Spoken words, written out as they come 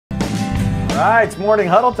right, it's morning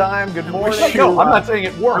huddle time. Good morning. No, I'm not saying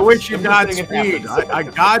it works. I wish you Godspeed.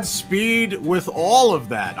 Godspeed with all of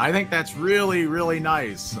that. I think that's really, really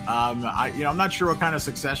nice. I'm not sure what kind of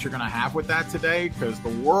success you're going to have with that today, because the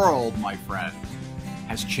world, my friend,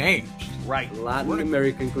 has changed. Right. Latin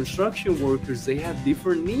American construction workers, they have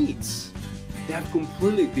different needs. They have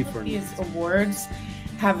completely different needs. These awards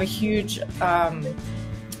have a huge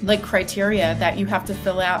criteria that you have to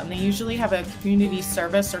fill out, and they usually have a community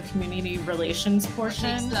service or community relations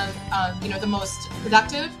portion. The most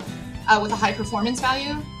productive with a high performance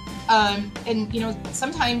value, and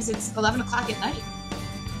sometimes it's 11 o'clock at night.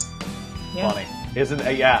 Yeah. Funny, isn't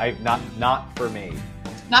it? Yeah, not for me.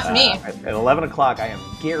 Not for me. At 11 o'clock, I am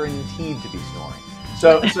guaranteed to be snoring.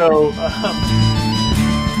 So.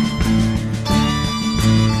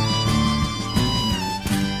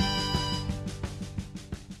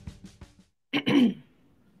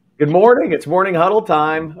 Good morning. It's morning huddle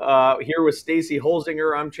time. Here with Stacy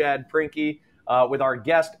Holzinger. I'm Chad Prinke with our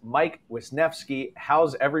guest, Mike Wisnefski.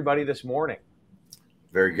 How's everybody this morning?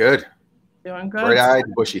 Very good. Doing good. Bright-eyed,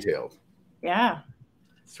 bushy-tailed. Yeah.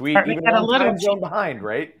 Sweet. Even a little time zone behind,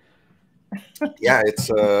 right? Yeah,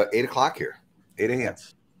 it's 8 o'clock here. 8 a.m.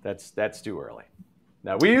 That's too early.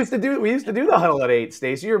 No, we used to do the huddle at 8.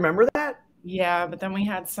 Stacy, you remember that? Yeah, but then we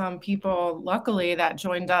had some people, luckily, that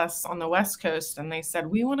joined us on the West Coast, and they said,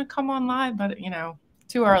 we want to come on live, but,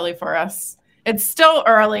 too early for us. It's still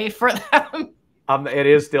early for them. It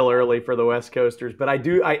is still early for the West Coasters, but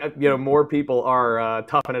more people are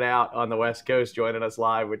toughing it out on the West Coast joining us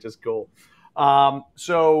live, which is cool.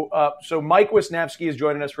 So Mike Wisnefski is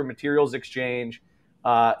joining us from MaterialsXchange.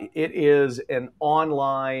 It is an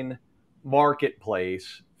online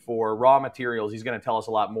marketplace for raw materials. He's going to tell us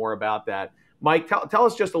a lot more about that. Mike, tell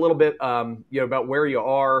us just a little bit, about where you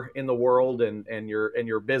are in the world and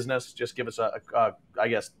your business. Just give us a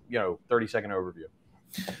 30-second overview.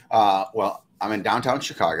 Well, I'm in downtown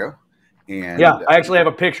Chicago, and yeah, I actually have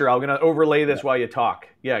a picture. I'm going to overlay this while you talk.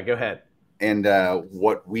 Yeah, go ahead. And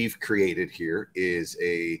what we've created here is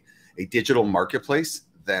a digital marketplace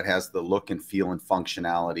that has the look and feel and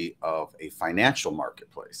functionality of a financial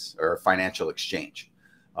marketplace or a financial exchange.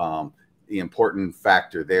 The important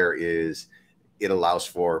factor there is it allows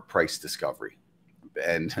for price discovery.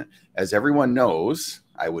 And as everyone knows,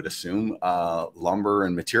 I would assume lumber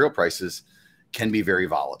and material prices can be very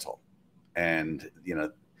volatile. And,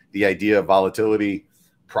 the idea of volatility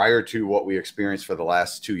prior to what we experienced for the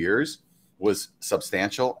last 2 years was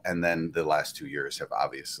substantial. And then the last 2 years have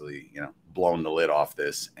obviously, blown the lid off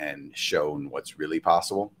this and shown what's really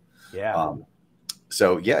possible. Yeah.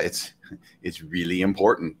 So yeah, it's really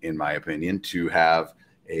important, in my opinion, to have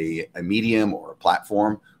a medium or a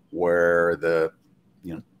platform where the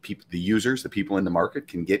users, the people in the market,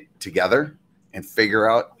 can get together and figure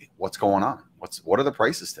out what's going on. What are the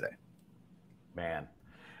prices today? Man,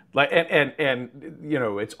 and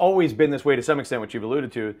it's always been this way to some extent, which you've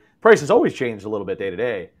alluded to. Prices always changed a little bit day to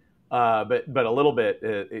day, but a little bit,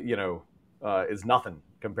 is nothing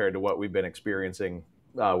compared to what we've been experiencing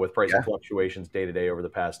with pricing fluctuations day to day over the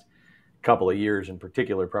past couple of years, in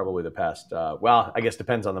particular, probably the past. I guess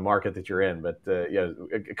depends on the market that you're in, but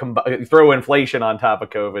throw inflation on top of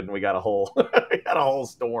COVID, and we got a whole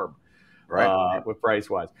storm, right? With price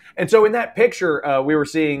wise. And so in that picture, we were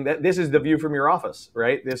seeing that this is the view from your office,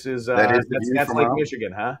 right? This is that's Lake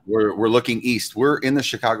Michigan, huh? We're looking east. We're in the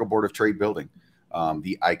Chicago Board of Trade building,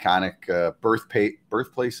 the iconic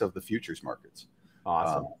birthplace of the futures markets.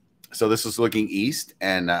 Awesome. So this is looking east,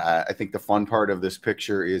 and I think the fun part of this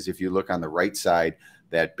picture is if you look on the right side,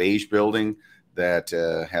 that beige building that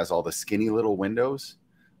has all the skinny little windows.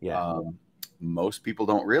 Yeah. Most people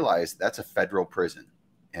don't realize that's a federal prison,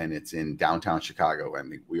 and it's in downtown Chicago. I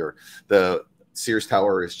mean, the Sears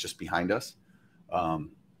Tower is just behind us.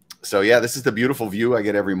 So yeah, this is the beautiful view I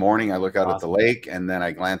get every morning. I look out at the lake, and then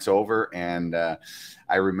I glance over, and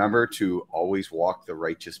I remember to always walk the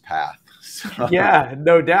righteous path. So, yeah,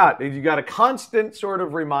 no doubt. You got a constant sort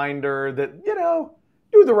of reminder that,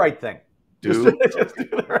 do the right thing. Just do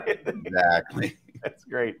the right thing. Exactly. That's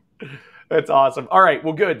great. That's awesome. All right.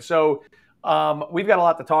 Well, good. So we've got a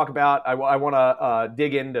lot to talk about. I want to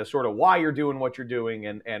dig into sort of why you're doing what you're doing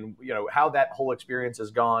and how that whole experience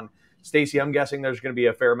has gone. Stacy, I'm guessing there's going to be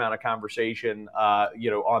a fair amount of conversation,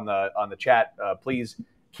 on the chat. Please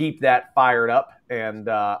keep that fired up, and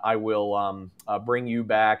I will bring you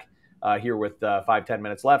back here with 5-10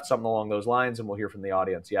 minutes left, something along those lines, and we'll hear from the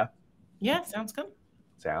audience. Yeah. Yeah, sounds good.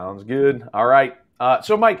 Sounds good. All right.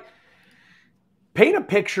 So, Mike, paint a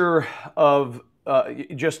picture of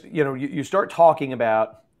you start talking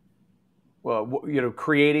about,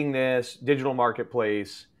 creating this digital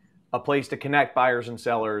marketplace. a place to connect buyers and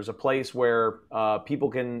sellers, a place where people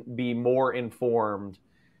can be more informed.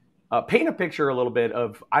 Paint a picture a little bit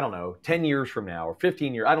of, I don't know, 10 years from now or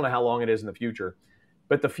 15 years. I don't know how long it is in the future,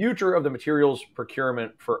 but the future of the materials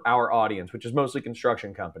procurement for our audience, which is mostly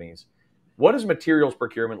construction companies. What does materials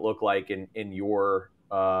procurement look like in your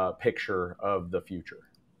picture of the future?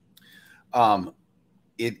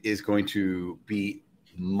 It is going to be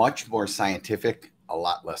much more scientific, a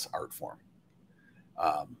lot less art form.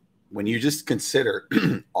 When you just consider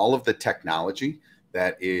all of the technology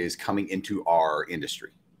that is coming into our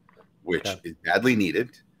industry, which is badly needed.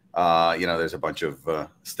 There's a bunch of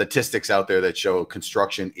statistics out there that show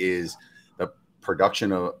construction is the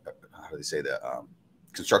production of, how do they say that?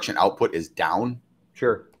 Construction output is down.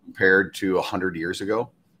 Sure. Compared to 100 years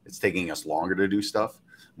ago. It's taking us longer to do stuff,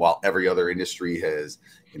 while every other industry has,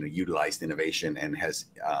 utilized innovation and has,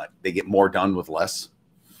 they get more done with less.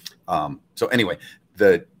 So anyway,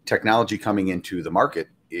 the technology coming into the market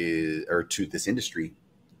to this industry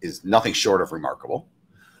is nothing short of remarkable.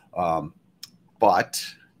 But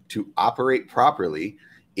to operate properly,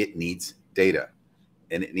 it needs data,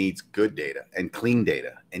 and it needs good data and clean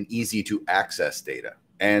data and easy to access data.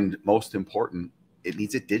 And most important, it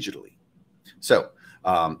needs it digitally. So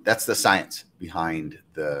that's the science behind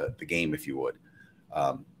the game, if you would.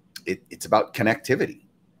 It's about connectivity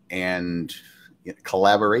and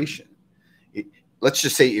collaboration. Let's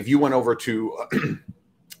just say if you went over to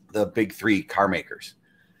the big three car makers,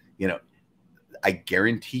 I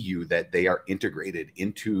guarantee you that they are integrated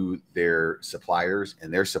into their suppliers,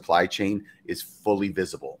 and their supply chain is fully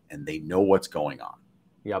visible and they know what's going on.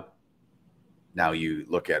 Yep. Now you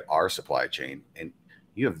look at our supply chain and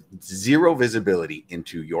you have zero visibility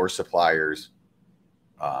into your suppliers'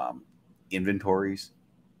 inventories,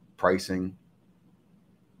 pricing.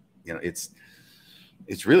 It's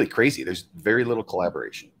really crazy. There's very little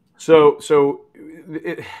collaboration.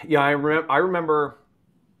 I remember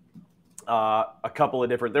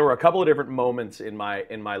there were a couple of different moments in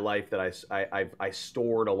my life that I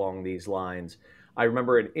stored along these lines. I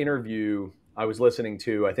remember an interview I was listening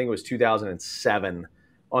to, I think it was 2007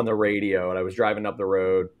 on the radio, and I was driving up the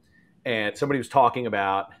road, and somebody was talking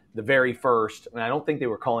about the very first, and I don't think they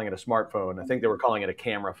were calling it a smartphone. I think they were calling it a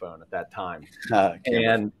camera phone at that time.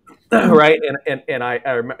 And right. And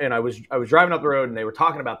I was driving up the road, and they were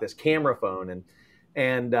talking about this camera phone,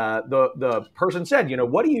 and the person said,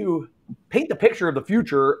 what do you paint the picture of the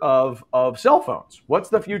future of cell phones? What's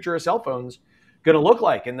the future of cell phones going to look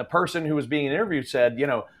like? And the person who was being interviewed said,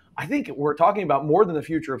 I think we're talking about more than the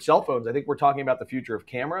future of cell phones. I think we're talking about the future of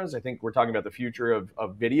cameras. I think we're talking about the future of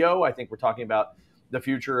video. I think we're talking about the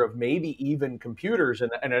future of maybe even computers.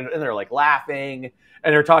 And they're like laughing,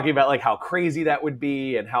 and they're talking about like how crazy that would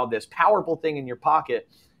be, and how this powerful thing in your pocket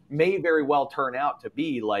may very well turn out to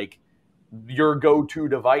be like your go-to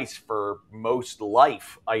device for most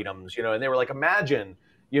life items, and they were like, imagine,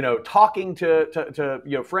 talking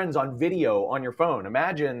to friends on video on your phone.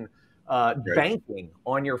 Imagine banking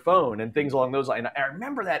on your phone and things along those lines. I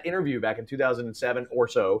remember that interview back in 2007 or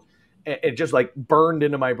so. It just like burned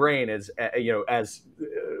into my brain as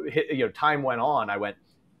time went on. I went,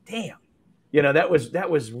 damn, that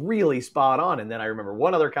was really spot on. And then I remember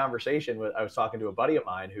one other conversation. I was talking to a buddy of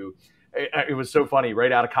mine who, it was so funny.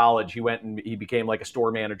 Right out of college, he went and he became like a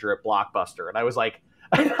store manager at Blockbuster. And I was like,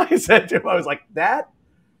 I said to him, I was like, that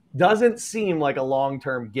doesn't seem like a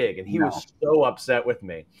long-term gig. And he was so upset with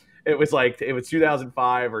me. It was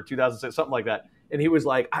 2005 or 2006, something like that. And he was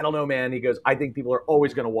like, I don't know, man. He goes, I think people are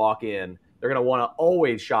always going to walk in. They're going to want to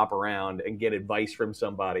always shop around and get advice from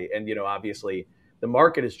somebody. And, obviously the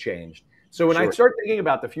market has changed. So when I start thinking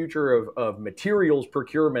about the future of materials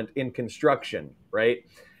procurement in construction, right?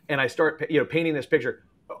 And I start, painting this picture,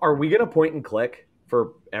 are we going to point and click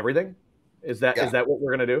for everything? Is that what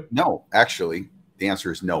we're going to do? No, actually, the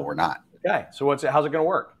answer is no, we're not. Okay. So how's it going to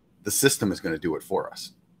work? The system is going to do it for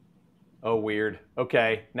us. Oh, weird.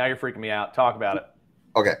 Okay. Now you're freaking me out. Talk about it.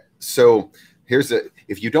 Okay. So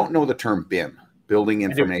if you don't know the term BIM, building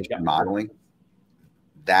information modeling,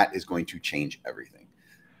 that is going to change everything.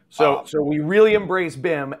 So we really embrace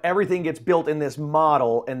BIM. Everything gets built in this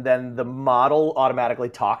model, and then the model automatically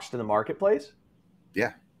talks to the marketplace.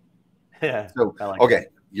 Yeah. Yeah. So, okay.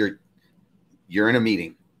 You're in a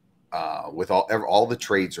meeting with all the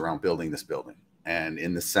trades around building this building. And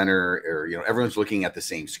in the center, or everyone's looking at the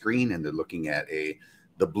same screen, and they're looking at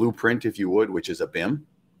the blueprint, if you would, which is a BIM.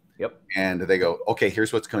 Yep. And they go, okay,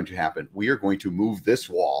 here's what's going to happen. We are going to move this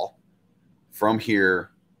wall from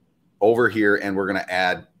here over here, and we're going to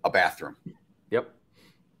add a bathroom. Yep.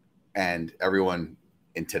 And everyone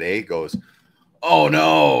in today goes, oh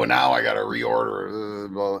no, now I got to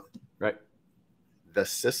reorder. the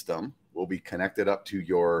system will be connected up to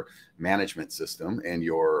your management system and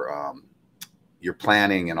your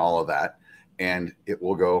planning and all of that. And it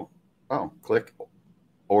will go, oh, click,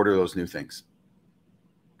 order those new things.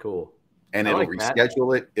 Cool. And it'll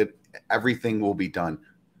reschedule it. Everything will be done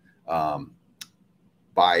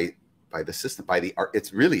by the system,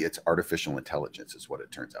 it's artificial intelligence is what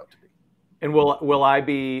it turns out to be. And will I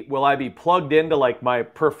be plugged into like my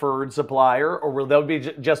preferred supplier, or will there be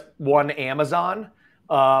just one Amazon?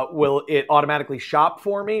 Will it automatically shop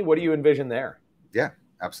for me? What do you envision there? Yeah,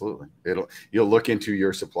 absolutely. You'll look into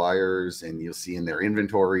your suppliers and you'll see in their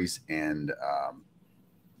inventories and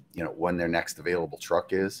when their next available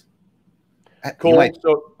truck is. Cool.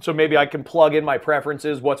 So maybe I can plug in my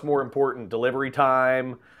preferences. What's more important? Delivery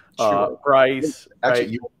time, sure. Price.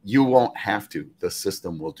 Actually, right? you won't have to. The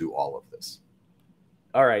system will do all of this.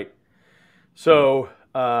 All right. So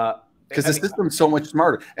because the system's so much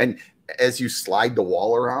smarter, and as you slide the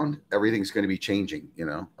wall around, everything's going to be changing.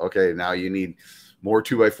 Okay, now you need more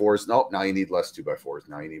 2x4s. Nope, now you need less 2x4s.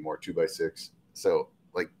 Now you need more 2x6. So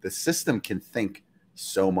like the system can think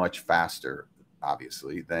so much faster,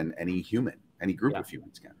 obviously, than any group of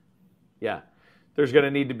humans can. Yeah. There's going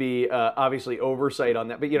to need to be obviously oversight on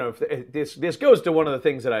that. But, if this goes to one of the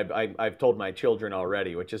things that I've told my children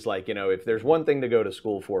already, which is like, if there's one thing to go to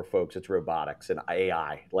school for, folks, it's robotics and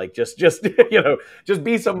AI. Like just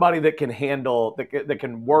be somebody that can handle, that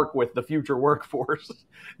can work with the future workforce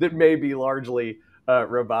that may be largely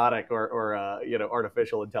robotic or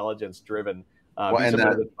artificial intelligence driven. Well, be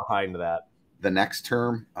somebody that's behind that. The next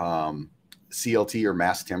term, CLT or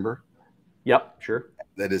mass timber. Yep, sure.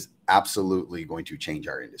 That is absolutely going to change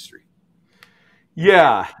our industry.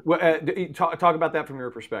 Yeah. Well, talk about that from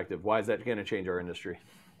your perspective. Why is that going to change our industry?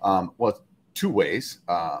 Well, two ways.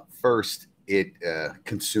 First, it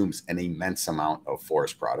consumes an immense amount of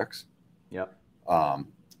forest products. Yep.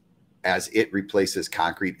 As it replaces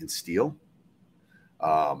concrete and steel,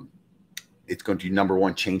 it's going to, number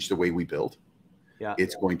one, change the way we build. Yeah.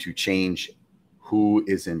 It's going to change who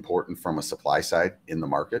is important from a supply side in the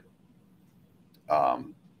market.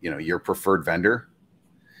 Your preferred vendor,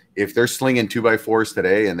 if they're slinging 2x4s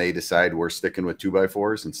today and they decide we're sticking with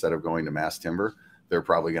 2x4s instead of going to mass timber, they're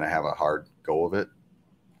probably going to have a hard go of it.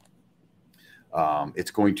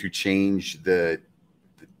 It's going to change the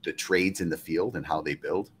trades in the field and how they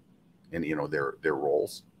build and, their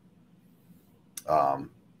roles.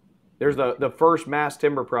 There's the first mass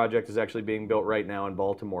timber project is actually being built right now in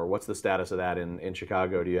Baltimore. What's the status of that in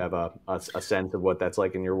Chicago? Do you have a sense of what that's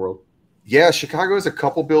like in your world? Yeah, Chicago has a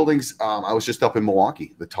couple buildings. I was just up in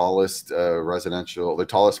Milwaukee, the tallest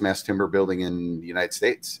mass timber building in the United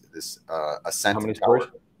States. This Ascent How many Tower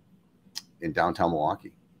stories? In downtown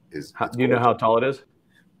Milwaukee. Do you know how tall it is?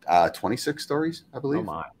 26 stories, I believe. Oh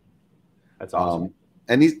my, that's awesome.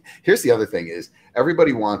 And here's the other thing is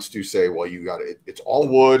everybody wants to say, well, it's all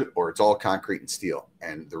wood or it's all concrete and steel.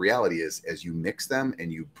 And the reality is, as you mix them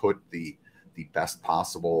and you put the best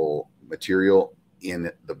possible material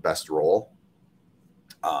in the best role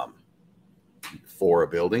for a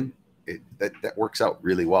building, that works out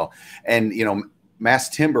really well. And mass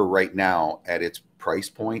timber right now at its price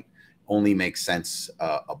point only makes sense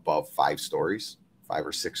above 5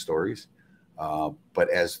 or 6 stories. But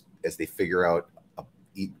as they figure out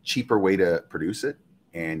a cheaper way to produce it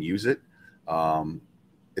and use it,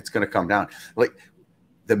 it's going to come down. Like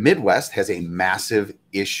the Midwest has a massive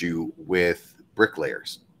issue with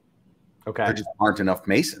bricklayers. Okay. There just aren't enough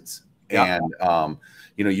masons. Yeah. And,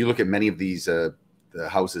 you look at many of these, the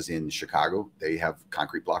houses in Chicago, they have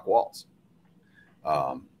concrete block walls.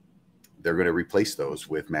 They're going to replace those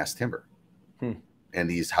with mass timber. And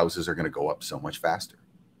these houses are going to go up so much faster.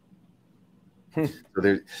 So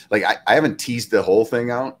there's like, I haven't teased the whole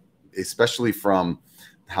thing out, especially from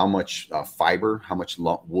how much fiber, how much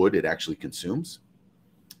wood it actually consumes.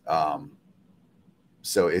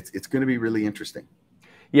 So it's going to be really interesting.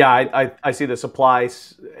 Yeah, I see the supply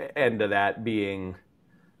end of that being,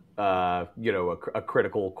 a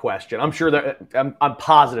critical question. I'm sure that I'm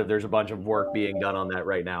positive there's a bunch of work being done on that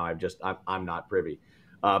right now. I'm not privy.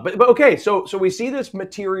 But okay, so we see this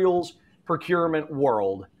materials procurement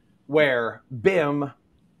world where BIM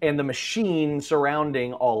and the machine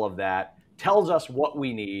surrounding all of that tells us what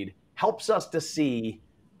we need, helps us to see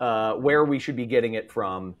where we should be getting it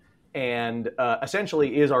from, and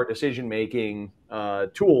essentially is our decision-making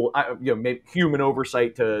tool. Human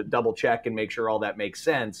oversight to double check and make sure all that makes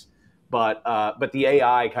sense, but the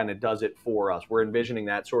AI kind of does it for us. We're envisioning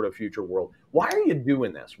that sort of future world. Why are you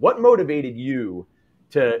doing this? What motivated you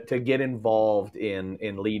to get involved in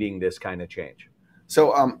leading this kind of change?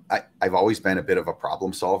 So I've always been a bit of a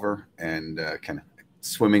problem solver and kind of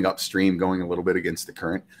swimming upstream, going a little bit against the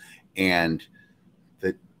current. And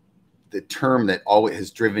the term that always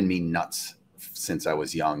has driven me nuts since I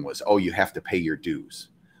was young was, oh, you have to pay your dues,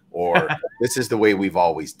 or this is the way we've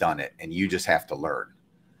always done it, and you just have to learn.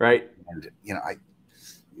 Right. And, you know,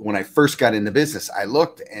 when I first got into business, I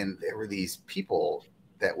looked and there were these people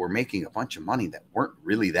that were making a bunch of money that weren't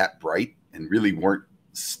really that bright and really weren't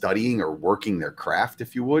studying or working their craft,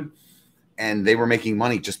 if you would. And they were making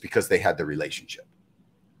money just because they had the relationship.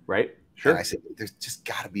 Right. Sure. And I said, there's just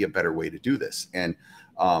got to be a better way to do this. And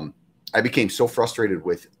I became so frustrated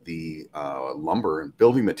with the lumber and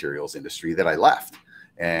building materials industry that I left.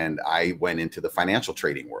 And I went into the financial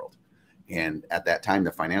trading world. And at that time,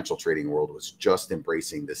 the financial trading world was just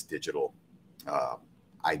embracing this digital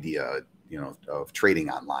idea, you know, of trading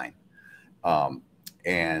online.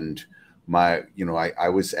 And I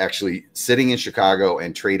was actually sitting in Chicago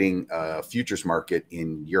and trading a futures market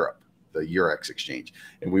in Europe, the Eurex exchange.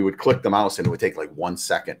 And we would click the mouse and it would take like 1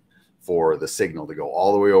 second for the signal to go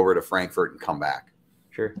all the way over to Frankfurt and come back.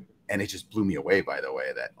 Sure. And it just blew me away, by the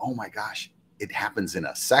way, that, oh my gosh, it happens in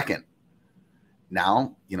a second.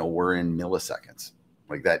 Now, you know, we're in milliseconds.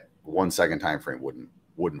 Like that 1 second time frame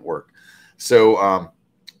wouldn't work. So I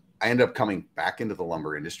ended up coming back into the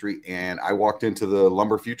lumber industry, and I walked into the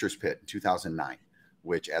lumber futures pit in 2009,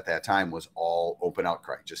 which at that time was all open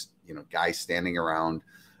outcry, just, you know, guys standing around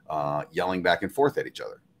yelling back and forth at each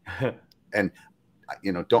other. And,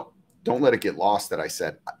 you know, don't let it get lost that I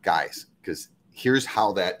said, guys, because here's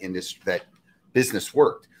how that business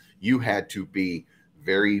worked. You had to be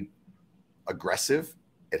very aggressive.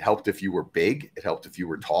 It helped if you were big. It helped if you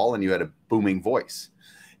were tall and you had a booming voice.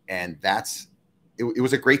 And it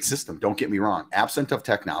was a great system. Don't get me wrong. Absent of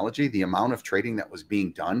technology, the amount of trading that was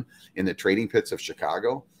being done in the trading pits of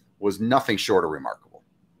Chicago was nothing short of remarkable.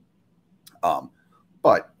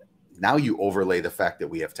 But now you overlay the fact that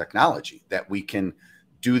we have technology, that we can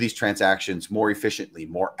do these transactions more efficiently,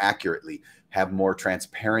 more accurately, have more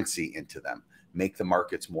transparency into them, make the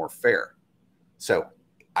markets more fair. So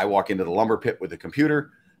I walk into the lumber pit with a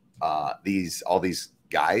computer. All these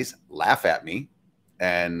guys laugh at me,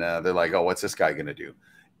 and they're like, "Oh, what's this guy going to do?"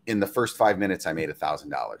 In the first 5 minutes, I made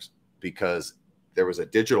 $1,000 because there was a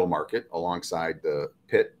digital market alongside the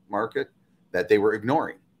pit market that they were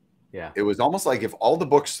ignoring. Yeah, it was almost like if all the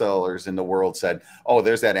booksellers in the world said, "Oh,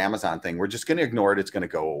 there's that Amazon thing. We're just going to ignore it. It's going to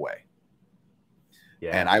go away."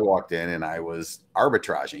 Yeah. And I walked in and I was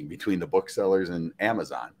arbitraging between the booksellers and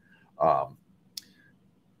Amazon.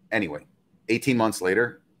 Anyway, 18 months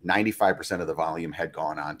later, 95% of the volume had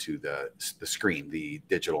gone onto the screen, the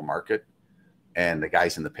digital market, and the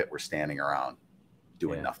guys in the pit were standing around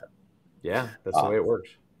doing nothing. Yeah, that's the way it works.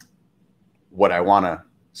 What I want to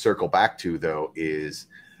circle back to, though, is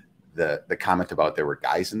the comment about there were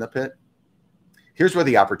guys in the pit. Here's where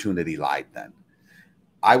the opportunity lied then.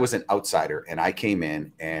 I was an outsider, and I came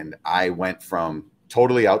in, and I went from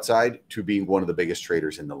totally outside to being one of the biggest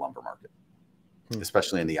traders in the lumber market,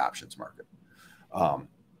 especially in the options market.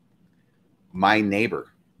 My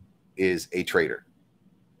neighbor is a trader.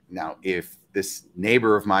 Now, if this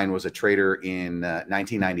neighbor of mine was a trader in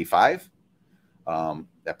 1995,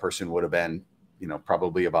 that person would have been, you know,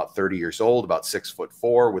 probably about 30 years old, about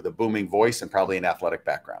 6'4", with a booming voice and probably an athletic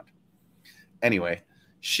background. Anyway,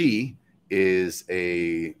 she is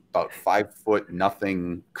about 5 foot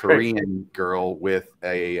nothing Korean girl with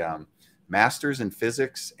a master's in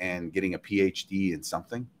physics and getting a PhD in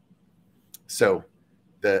something. So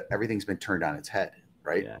everything's been turned on its head,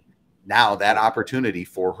 right? Yeah. Now that opportunity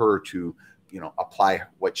for her to, you know, apply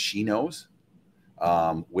what she knows,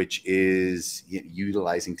 which is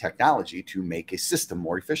utilizing technology to make a system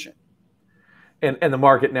more efficient. And the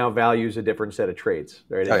market now values a different set of trades,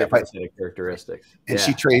 right? A different set of characteristics. And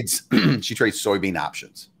she trades soybean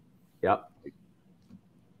options. Yep.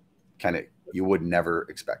 Kind of, you would never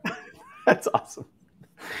expect it. That's awesome.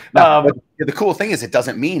 Now, but the cool thing is, it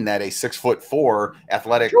doesn't mean that a 6'4"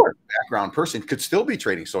 athletic background person could still be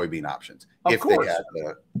trading soybean options if they had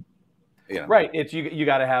the, you know. Right. It's you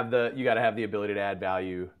got to have the ability to add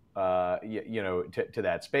value, you know, to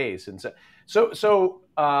that space. And so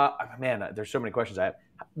man, there's so many questions I have.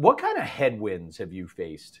 What kind of headwinds have you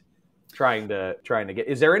faced trying to get?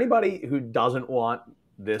 Is there anybody who doesn't want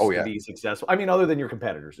this to be successful? I mean, other than your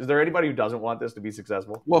competitors, is there anybody who doesn't want this to be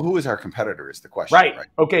successful? Well, who is our competitor is the question, right?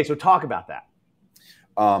 Okay, so talk about that.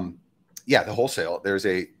 Yeah, the wholesale. There's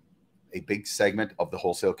a big segment of the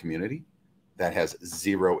wholesale community that has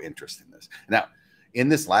zero interest in this. Now, in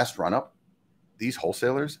this last run up, these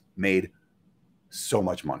wholesalers made so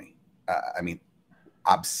much money. I mean,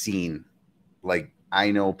 obscene. Like,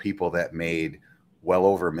 I know people that made well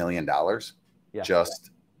over $1 million Yeah.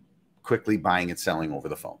 just quickly buying and selling over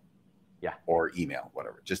the phone. Yeah. Or email,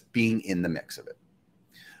 whatever, just being in the mix of it,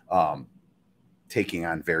 taking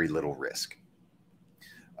on very little risk.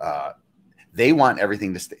 They want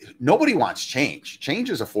everything to stay. Nobody wants change. Change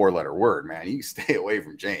is a 4-letter word, man. You stay away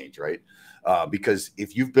from change, right? Because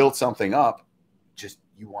if you've built something up, just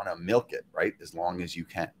you want to milk it, right? As long as you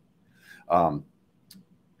can.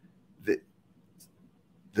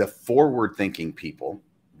 The forward-thinking people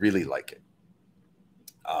really like it.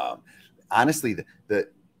 Honestly,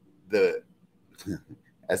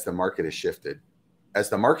 as the market has shifted, as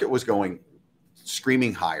the market was going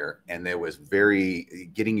screaming higher, and there was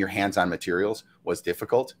getting your hands on materials was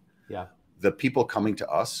difficult. Yeah. The people coming to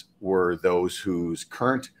us were those whose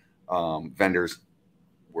current vendors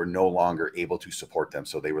were no longer able to support them.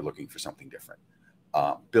 So they were looking for something different.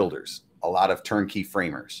 Builders, a lot of turnkey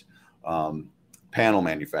framers, panel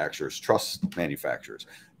manufacturers, truss manufacturers,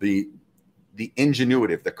 the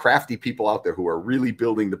ingenuitive, the crafty people out there who are really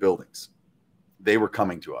building the buildings, they were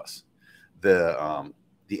coming to us. The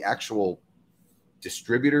actual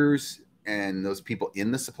distributors and those people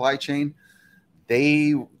in the supply chain,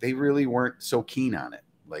 they really weren't so keen on it.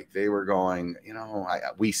 Like they were going, you know,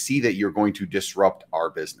 we see that you're going to disrupt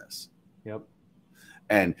our business. Yep.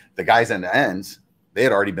 And the guys end to ends, they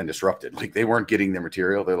had already been disrupted. Like they weren't getting their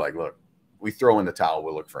material. They're like, look, we throw in the towel,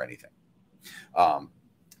 we'll look for anything.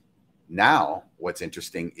 Now what's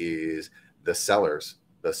interesting is the sellers,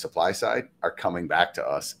 the supply side, are coming back to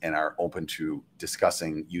us and are open to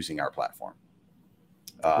discussing using our platform.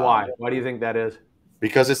 Why? Why do you think that is?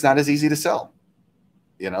 Because it's not as easy to sell.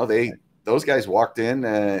 You know, those guys walked in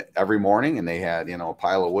every morning and they had, you know, a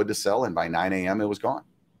pile of wood to sell, and by 9 a.m. it was gone.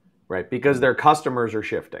 Right, because their customers are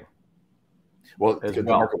shifting. Well, the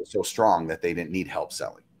market was so strong that they didn't need help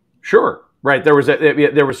selling. Sure, right. There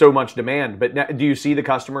was so much demand, but now, do you see the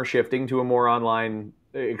customer shifting to a more online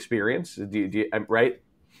experience? Right?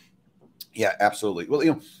 Yeah, absolutely. Well,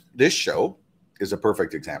 you know, this show is a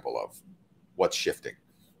perfect example of what's shifting.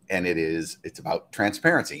 And it's about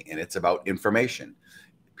transparency, and it's about information.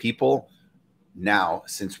 People now,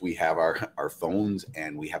 since we have our phones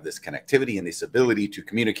and we have this connectivity and this ability to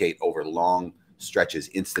communicate over long stretches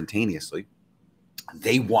instantaneously,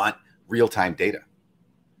 they want real-time data.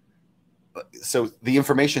 So the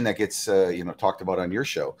information that gets talked about on your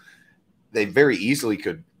show, they very easily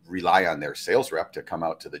could rely on their sales rep to come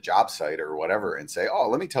out to the job site or whatever and say, oh,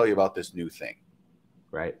 let me tell you about this new thing.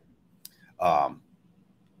 Right.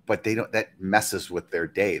 But that messes with their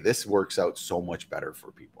day. This works out so much better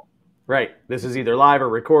for people. Right. This is either live or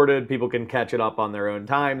recorded. People can catch it up on their own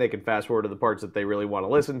time. They can fast forward to the parts that they really want to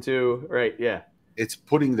listen to. Right. Yeah. It's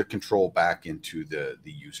putting the control back into the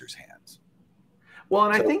user's hands. Well,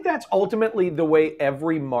 and I think that's ultimately the way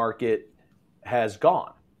every market has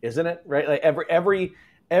gone, isn't it? Right. Like every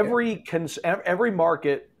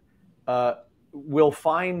market will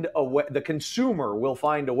find a way. The consumer will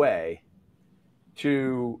find a way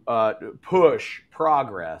to push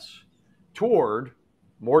progress toward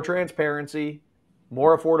more transparency,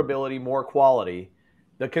 more affordability, more quality.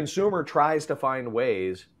 The consumer tries to find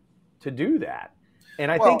ways to do that.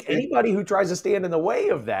 And I think anybody who tries to stand in the way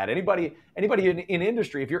of that, anybody in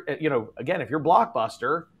industry, if you're, again, if you're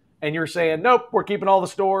Blockbuster and you're saying, nope, we're keeping all the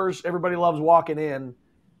stores, everybody loves walking in,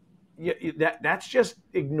 that's just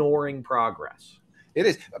ignoring progress. It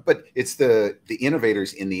is, but it's the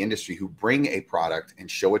innovators in the industry who bring a product and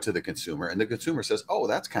show it to the consumer, and the consumer says, oh,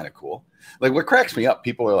 that's kind of cool. Like what cracks me up,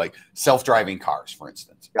 people are like self-driving cars, for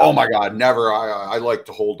instance. Yeah. Oh my God, never. I like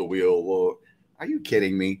to hold the wheel. Well, are you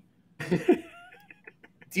kidding me?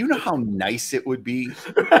 Do you know how nice it would be?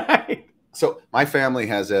 Right. So my family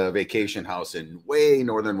has a vacation house in way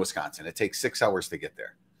northern Wisconsin. It takes 6 hours to get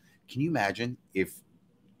there. Can you imagine if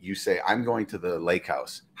you say, I'm going to the lake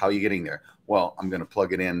house. How are you getting there? Well, I'm going to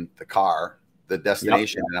plug it in the car, the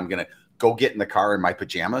destination, and I'm going to go get in the car in my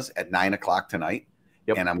pajamas at 9 o'clock tonight.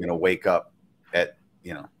 And I'm going to wake up at,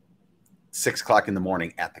 6 o'clock in the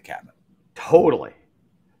morning at the cabin. Totally.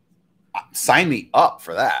 Sign me up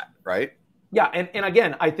for that, right? Yeah. And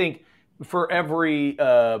again, I think for every,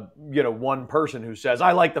 one person who says,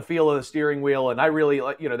 I like the feel of the steering wheel and I really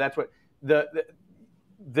like, that's what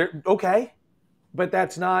they're okay. But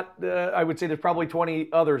that's not, I would say there's probably 20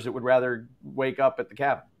 others that would rather wake up at the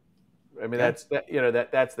cabin. I mean, that's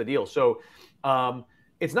the deal. So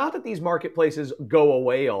it's not that these marketplaces go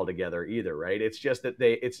away altogether either, right? It's just that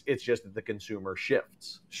it's just that the consumer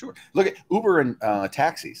shifts. Sure. Look at Uber and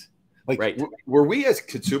taxis. Like, right. Were we as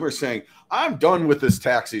consumers saying, I'm done with this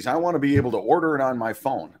taxis. I want to be able to order it on my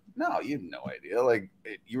phone. No, you have no idea. Like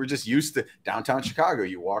you were just used to downtown Chicago.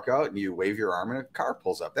 You walk out and you wave your arm and a car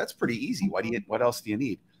pulls up. That's pretty easy. What else do you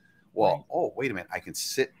need? Well, Right. oh, wait a minute. I can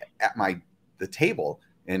sit at the table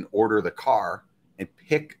and order the car and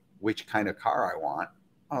pick which kind of car I want.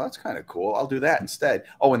 Oh, that's kind of cool. I'll do that instead.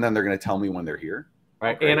 Oh, and then they're going to tell me when they're here.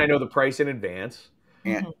 Right. Okay. And I know the price in advance.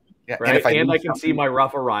 And yeah, Right. And I can something- see my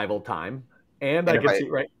rough arrival time. And I can see,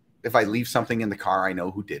 right. if I leave something in the car, I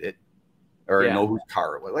know who did it, or I know whose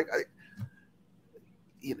car it was. Like,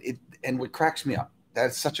 and what cracks me up,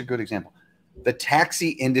 that's such a good example. The taxi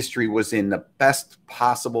industry was in the best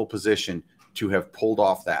possible position to have pulled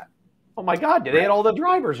off that. Oh my God, they had all the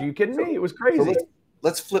drivers. Are you kidding me? It was crazy. So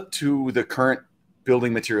let's flip to the current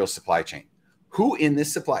building materials supply chain. Who in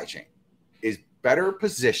this supply chain is better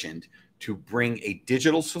positioned to bring a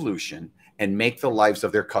digital solution and make the lives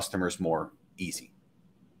of their customers more easy?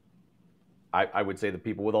 I would say the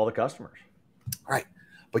people with all the customers. Right.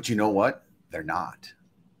 But you know what? They're not.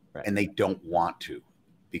 Right. And they don't want to,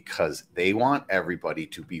 because they want everybody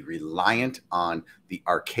to be reliant on the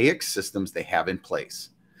archaic systems they have in place.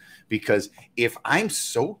 Because if I'm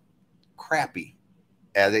so crappy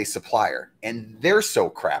as a supplier and they're so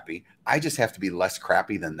crappy, I just have to be less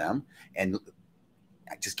crappy than them and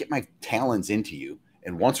I just get my talons into you.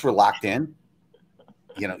 And once we're locked in,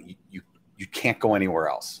 you can't go anywhere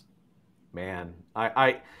else. Man,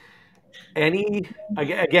 I think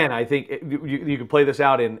you can play this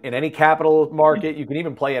out in any capital market. You can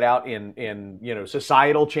even play it out in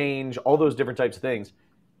societal change, all those different types of things.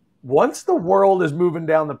 Once the world is moving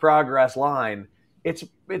down the progress line, it's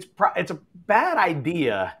a bad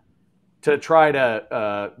idea to try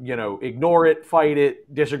to ignore it, fight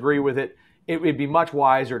it, disagree with it. It would be much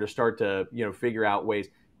wiser to start to figure out ways.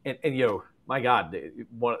 And my God,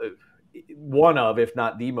 one of, if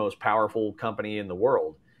not the most powerful company in the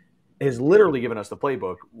world, has literally given us the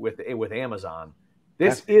playbook with Amazon.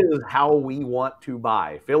 This is how we want to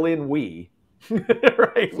buy. Fill in we,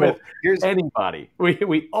 right? Well, with anybody.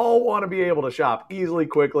 We all want to be able to shop easily,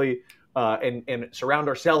 quickly, and surround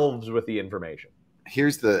ourselves with the information.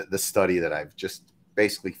 Here's the study that I've just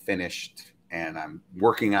basically finished, and I'm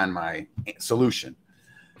working on my solution.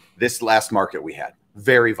 This last market we had,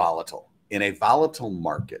 very volatile. In a volatile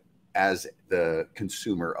market, as the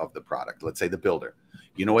consumer of the product, let's say the builder,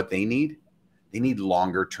 you know what they need? They need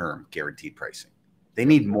longer term guaranteed pricing. They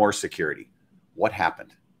need more security. What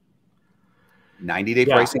happened? 90-day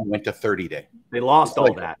pricing went to 30-day. They lost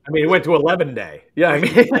all that. I mean, it went to 11-day. Yeah, I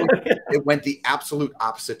mean, it went the absolute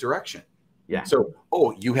opposite direction. Yeah. So,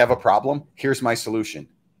 you have a problem? Here's my solution.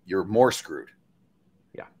 You're more screwed.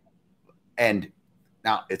 Yeah. And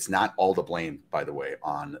now it's not all the blame, by the way,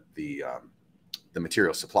 on the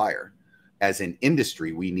material supplier. As an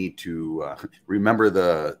industry, we need to remember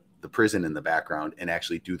the prison in the background and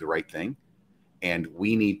actually do the right thing. And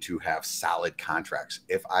we need to have solid contracts.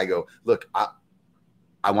 If I go, look,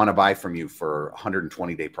 I want to buy from you for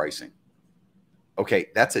 120-day pricing. Okay,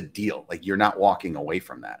 that's a deal. Like, you're not walking away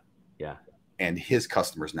from that. Yeah. And his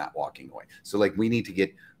customer's not walking away. So like, we need to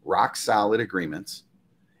get rock solid agreements,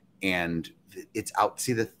 and it's out.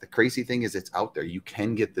 See, the crazy thing is, it's out there. You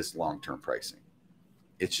can get this long-term pricing.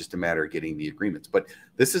 It's just a matter of getting the agreements. But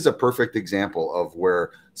this is a perfect example of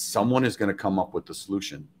where someone is going to come up with the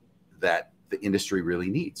solution that the industry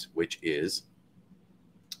really needs, which is,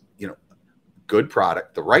 good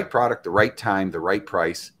product, the right time, the right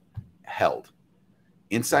price, held.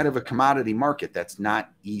 Inside of a commodity market, that's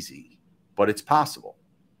not easy, but it's possible.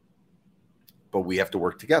 But we have to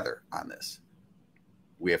work together on this.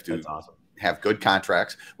 We have to have good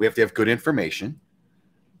contracts. We have to have good information.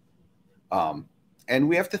 And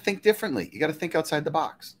we have to think differently. You got to think outside the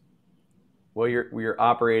box. Well, we're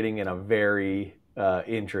operating in a very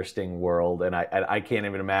interesting world, and I can't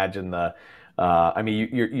even imagine the. I mean,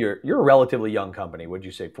 you're a relatively young company. Would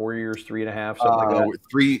you say 4 years, 3.5, something like that?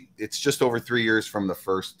 3. It's just over 3 years from the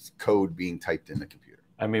first code being typed in the computer.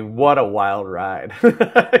 I mean, what a wild ride!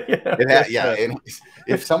 And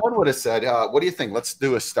if someone would have said, "What do you think? Let's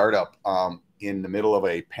do a startup in the middle of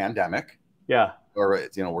a pandemic." Yeah. Or we're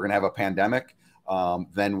going to have a pandemic.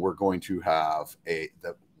 Then we're going to have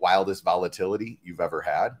the wildest volatility you've ever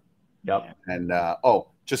had. Yep. And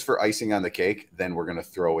just for icing on the cake, then we're going to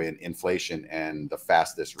throw in inflation and the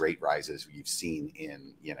fastest rate rises we've seen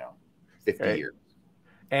in 50 years.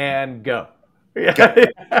 And go.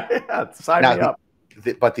 Yeah. Sign me up.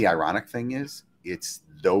 But the ironic thing is, it's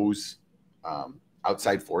those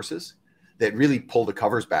outside forces that really pull the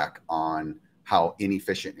covers back on how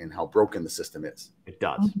inefficient and how broken the system is. It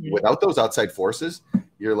does. Without those outside forces,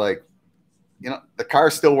 you're like, the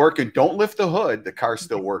car's still working. Don't lift the hood. The car's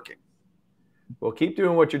still working. Well, keep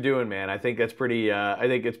doing what you're doing, man. I think that's pretty. I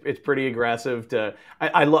think it's pretty aggressive.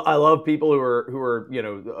 I love people who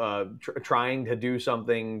are trying to do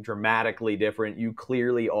something dramatically different. You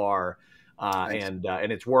clearly are, and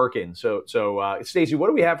it's working. So Stacey, what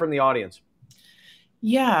do we have from the audience?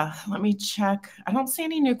 Yeah, let me check. I don't see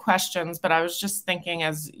any new questions, but I was just thinking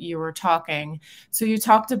as you were talking. So you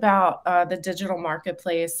talked about the digital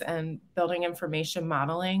marketplace and building information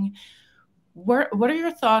modeling. What are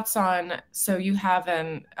your thoughts on, so you have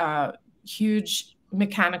an huge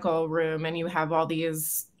mechanical room and you have all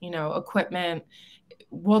these, equipment.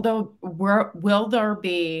 Will there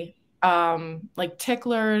be like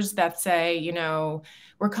ticklers that say,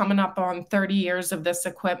 we're coming up on 30 years of this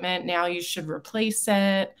equipment, now you should replace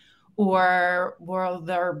it? Or will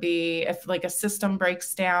there be, if like a system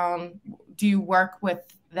breaks down, do you work with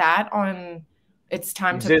that on it's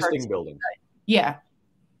time to purchase? Existing buildings? Yeah.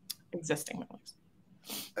 Existing buildings.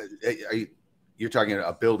 You're talking about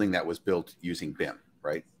a building that was built using BIM,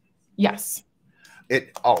 right? Yes.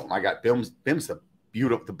 Oh my God, BIM's the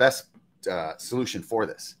best solution for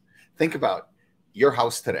this. Think about your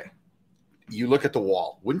house today. You look at the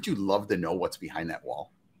wall. Wouldn't you love to know what's behind that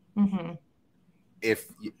wall? Mm-hmm.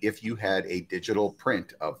 If you had a digital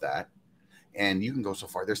print of that, and you can go so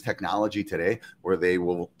far. There's technology today where they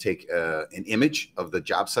will take an image of the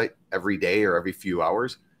job site every day or every few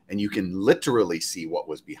hours, and you can literally see what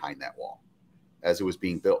was behind that wall as it was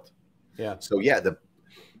being built. Yeah. So yeah,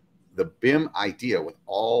 the BIM idea with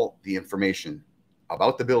all the information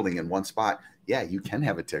about the building in one spot, yeah, you can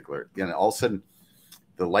have a tickler. And all of a sudden,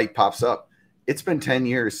 the light pops up. It's been 10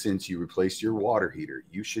 years since you replaced your water heater.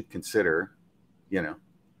 You should consider,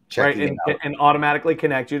 checking it out. And automatically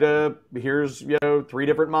connect you to, here's 3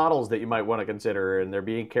 different models that you might want to consider, and they're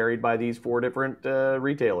being carried by these 4 different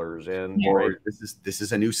retailers. And or this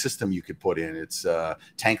is a new system you could put in. It's a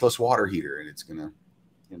tankless water heater, and it's gonna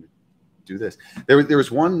do this. There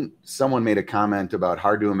was someone made a comment about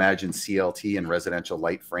hard to imagine CLT in residential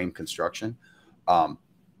light frame construction.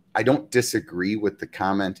 I don't disagree with the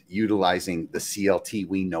comment utilizing the CLT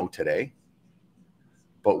we know today.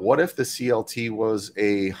 But what if the CLT was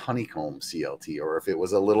a honeycomb CLT, or if it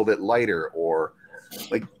was a little bit lighter, or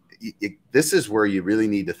like this is where you really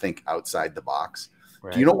need to think outside the box.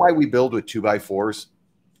 Right. Do you know why we build with 2x4s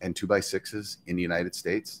and 2x6s in the United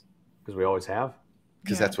States? Because we always have.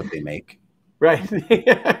 Because that's what they make. Right.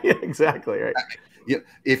 Yeah, exactly. Right.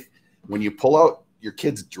 When you pull out your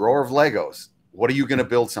kid's drawer of Legos, what are you going to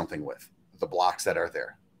build something with? The blocks that are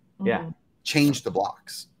there. Yeah. Change the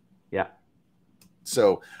blocks. Yeah.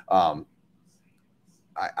 So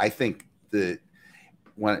I think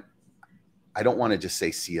when I don't want to just say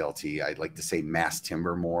CLT, I'd like to say mass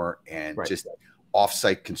timber more, and just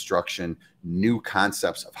offsite construction, new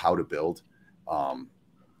concepts of how to build.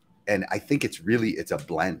 And I think it's a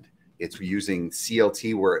blend. It's using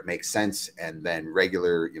CLT where it makes sense, and then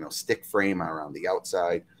regular, stick frame around the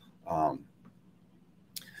outside.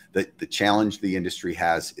 The challenge the industry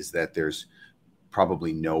has is that there's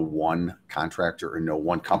probably no one contractor or no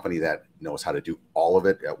one company that knows how to do all of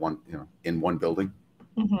it at one, in one building.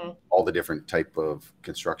 Mm-hmm. All the different type of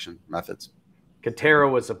construction methods.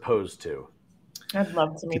 Katerra was opposed to. I'd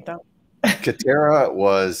love to meet them. Katerra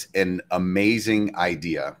was an amazing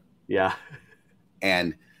idea. Yeah.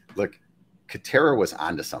 And look, Katerra was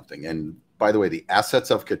onto something. And by the way, the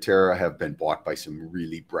assets of Katerra have been bought by some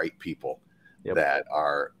really bright people that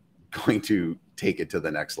are going to take it to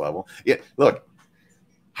the next level. Yeah. Look,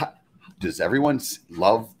 does everyone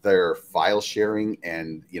love their file sharing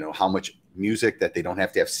and, how much music that they don't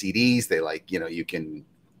have to have CDs? They like, you can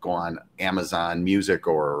go on Amazon Music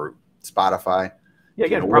or Spotify. Yeah,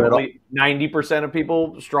 again, probably 90% of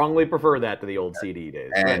people strongly prefer that to the old CD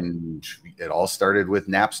days. And it all started with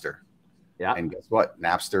Napster. Yeah. And guess what?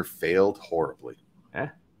 Napster failed horribly. Yeah.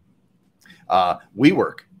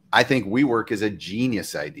 WeWork. I think WeWork is a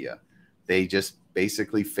genius idea. They just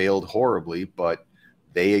basically failed horribly, but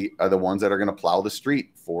they are the ones that are going to plow the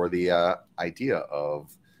street for the idea of,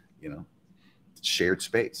 shared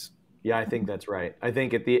space. Yeah, I think that's right. I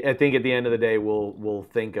think at the end of the day, we'll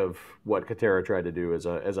think of what Katerra tried to do as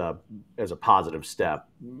a positive step,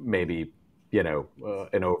 maybe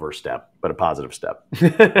an overstep, but a positive step,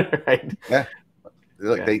 right? Yeah,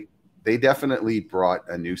 look, they definitely brought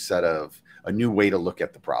a new way to look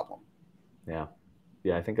at the problem. Yeah,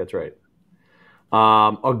 I think that's right.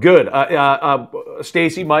 Oh, good.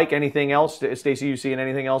 Stacey, Mike, anything else? Stacey, you seeing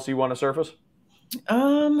anything else you want to surface?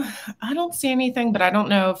 I don't see anything, but I don't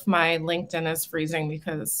know if my LinkedIn is freezing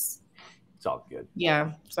because it's all good.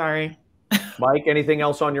 Yeah, sorry. Mike, anything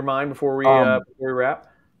else on your mind before we wrap?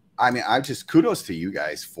 I mean, I just kudos to you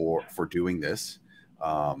guys for doing this.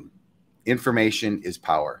 Information is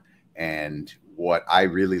power. And what I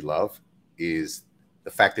really love is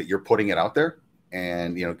the fact that you're putting it out there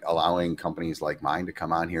and, you know, allowing companies like mine to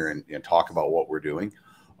come on here and talk about what we're doing.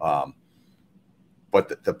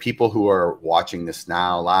 But the people who are watching this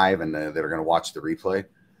now live and that are going to watch the replay,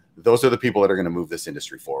 those are the people that are going to move this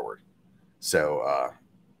industry forward. So,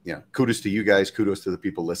 you know, kudos to you guys. Kudos to the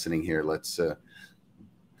people listening here. Let's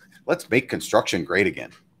make construction great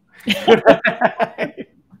again.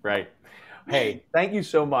 Right. Hey, thank you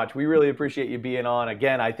so much. We really appreciate you being on.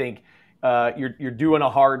 Again, I think you're doing a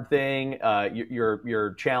hard thing.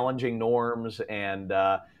 You're challenging norms, and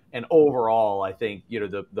overall, I think, you know,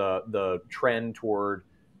 the trend toward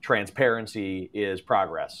transparency is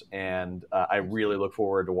progress. And I really look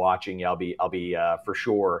forward to watching you. I'll be for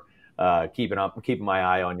sure keeping my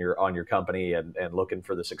eye on your company and looking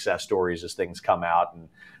for the success stories as things come out and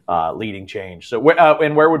leading change. So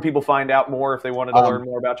and where would people find out more if they wanted to learn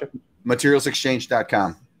more about you?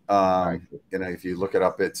 MaterialsXchange.com. Right. You know, if you look it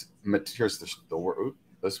up, it's here's the word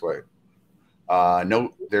this way.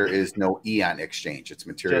 No, there is no E on exchange. It's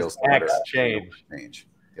materials exchange.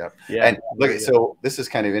 Yep. Yeah. And look, so this is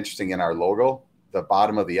kind of interesting in our logo. The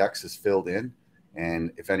bottom of the X is filled in.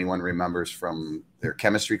 And if anyone remembers from their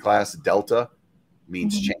chemistry class, delta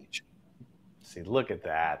means change. See, look at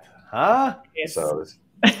that. Huh? So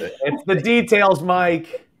it's the details,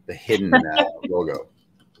 Mike. The hidden logo.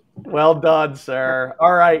 Well done, sir.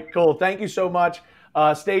 All right, cool. Thank you so much.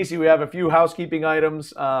 Stacy, we have a few housekeeping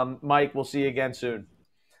items. Mike, we'll see you again soon.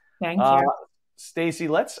 Thank you. Stacy,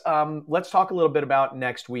 let's talk a little bit about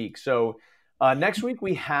next week. So next week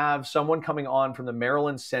we have someone coming on from the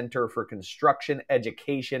Maryland Center for Construction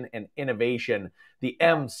Education and Innovation, the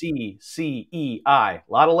MCCEI. A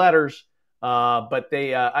lot of letters, but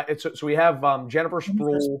they. So we have Jennifer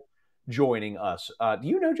Sproul joining us. Do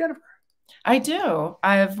you know Jennifer? I do.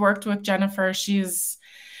 I've worked with Jennifer. She's,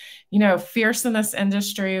 you know, fierce in this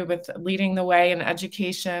industry with leading the way in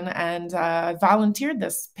education, and volunteered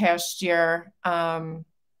this past year out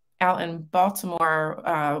in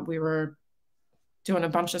Baltimore. We were doing a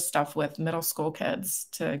bunch of stuff with middle school kids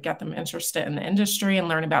to get them interested in the industry and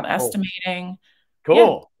learn about estimating. Cool.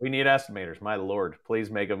 Yeah. We need estimators. My Lord, please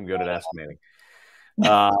make them good at estimating.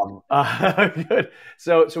 Good.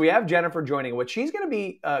 So we have Jennifer joining. What she's going to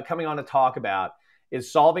be coming on to talk about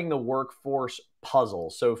is solving the workforce puzzle.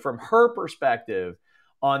 So from her perspective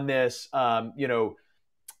on this,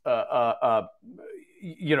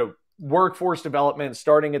 workforce development,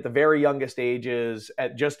 starting at the very youngest ages,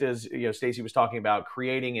 just as Stacy was talking about,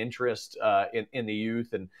 creating interest in the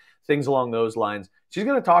youth and things along those lines. She's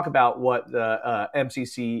going to talk about what the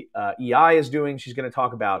MCCEI is doing. She's going to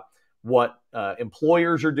talk about what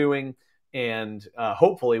employers are doing, and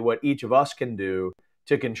hopefully what each of us can do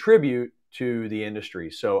to contribute to the industry.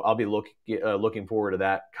 So I'll be looking forward to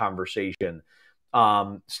that conversation.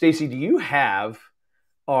 Stacy, do you have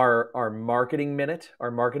our marketing minute, our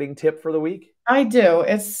marketing tip for the week? I do.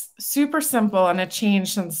 It's super simple, and it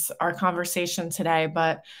changed since our conversation today.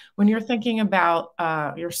 But when you're thinking about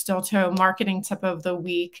your steel toe marketing tip of the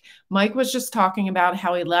week, Mike was just talking about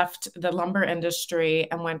how he left the lumber industry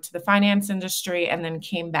and went to the finance industry and then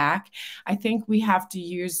came back. I think we have to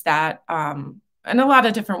use that in a lot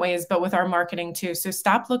of different ways, but with our marketing too. So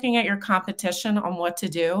stop looking at your competition on what to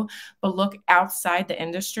do, but look outside the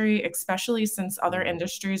industry, especially since other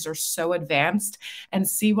industries are so advanced, and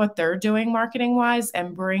see what they're doing marketing wise,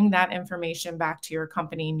 and bring that information back to your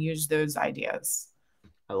company and use those ideas.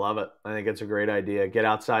 I love it. I think it's a great idea. Get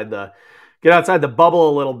outside the bubble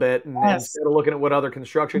a little bit, and instead of looking at what other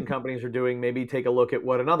construction companies are doing, maybe take a look at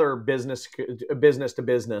what another business to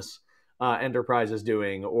business enterprise is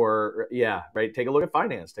doing, or take a look at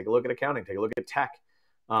finance, take a look at accounting, take a look at tech.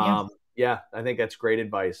 I think that's great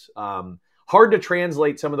advice. Hard to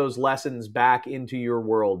translate some of those lessons back into your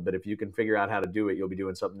world, but if you can figure out how to do it, you'll be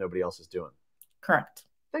doing something nobody else is doing. Correct.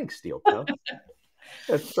 Thanks, Steel Toe.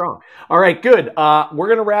 That's strong. All right, good. We're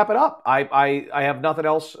gonna wrap it up. I have nothing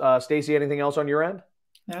else. Stacy, anything else on your end?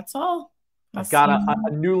 That's all. I've got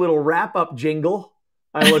a new little wrap up jingle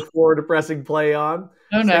I look forward to pressing play on.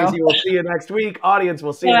 Oh, no. Stacey, we'll see you next week. Audience,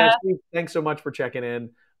 we'll see you next week. Thanks so much for checking in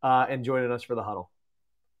and joining us for the huddle.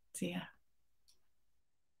 See ya.